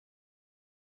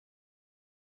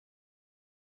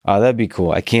Oh, that'd be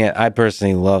cool. I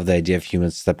personally love the idea of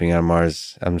humans stepping on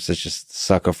Mars. I'm such a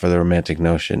sucker for the romantic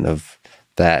notion of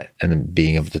that and then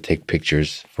being able to take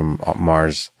pictures from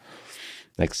Mars,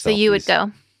 like So you would selfies.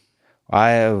 go.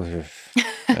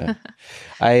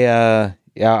 I,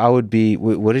 yeah, I would be.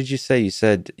 What did you say? You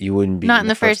said you wouldn't be Not in in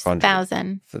the the first first 100,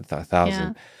 1,000. Yeah.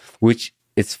 1,000, which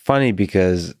it's funny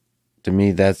because to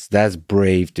me that's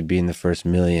brave to be in the first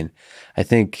million. I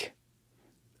think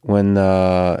when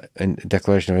the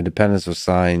Declaration of Independence was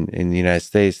signed in the United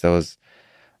States, that was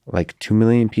like 2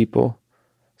 million people.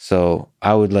 So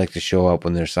I would like to show up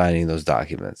when they're signing those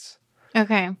documents.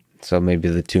 Okay. So maybe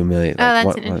the 2 million, Oh, like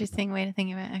that's an what? interesting way to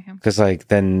think of it. Okay. Because like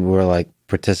then we're like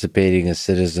participating as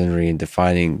citizenry and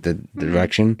defining the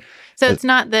direction. So But it's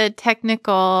not the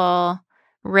technical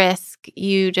risk.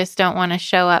 You just don't want to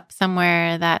show up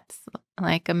somewhere that's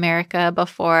like America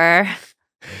before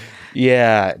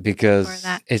yeah, before because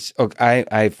that. it's okay,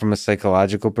 I from a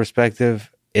psychological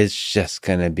perspective, it's just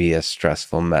gonna be a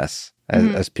stressful mess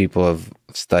Mhm. as people have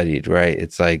studied, right?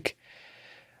 It's like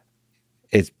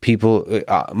it's people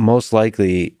most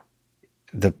likely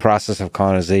the process of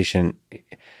colonization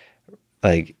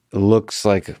like looks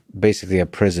like basically a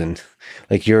prison.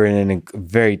 Like you're in a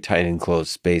very tight enclosed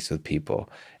space with people,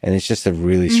 and it's just a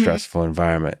really Mhm. stressful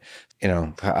environment.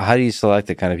 How do you select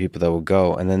the kind of people that will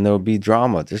go? And then there will be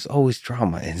drama. There's always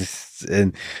drama,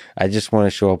 and I just want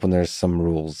to show up when there's some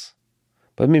rules.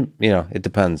 But I mean, it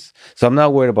depends. So I'm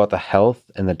not worried about the health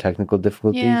and the technical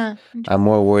difficulties. Yeah. I'm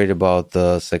more worried about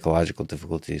the psychological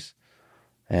difficulties,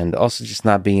 and also just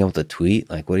not being able to tweet.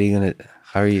 Like, what are you gonna?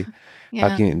 How are you? How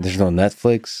Yeah. can you, there's no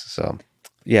Netflix, so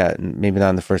yeah, maybe not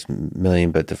in the first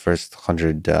million, but the first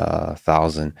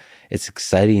 100,000. It's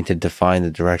exciting to define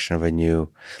the direction of a new.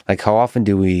 Like, how often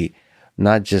do we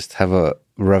not just have a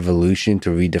revolution to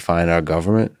redefine our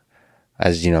government,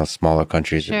 as smaller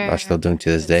countries are still Sure. doing to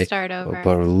this Let's day, start but, over.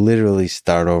 but literally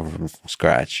start over from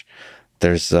scratch.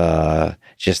 There's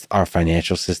just our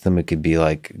financial system. It could be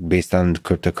like based on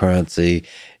cryptocurrency.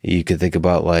 You could think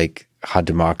about like how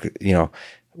democracy.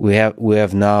 We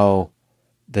have now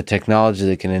the technology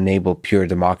that can enable pure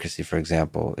democracy, for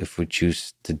example, if we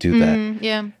choose to do that,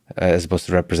 Yeah. as opposed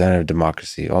to representative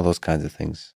democracy, all those kinds of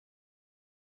things.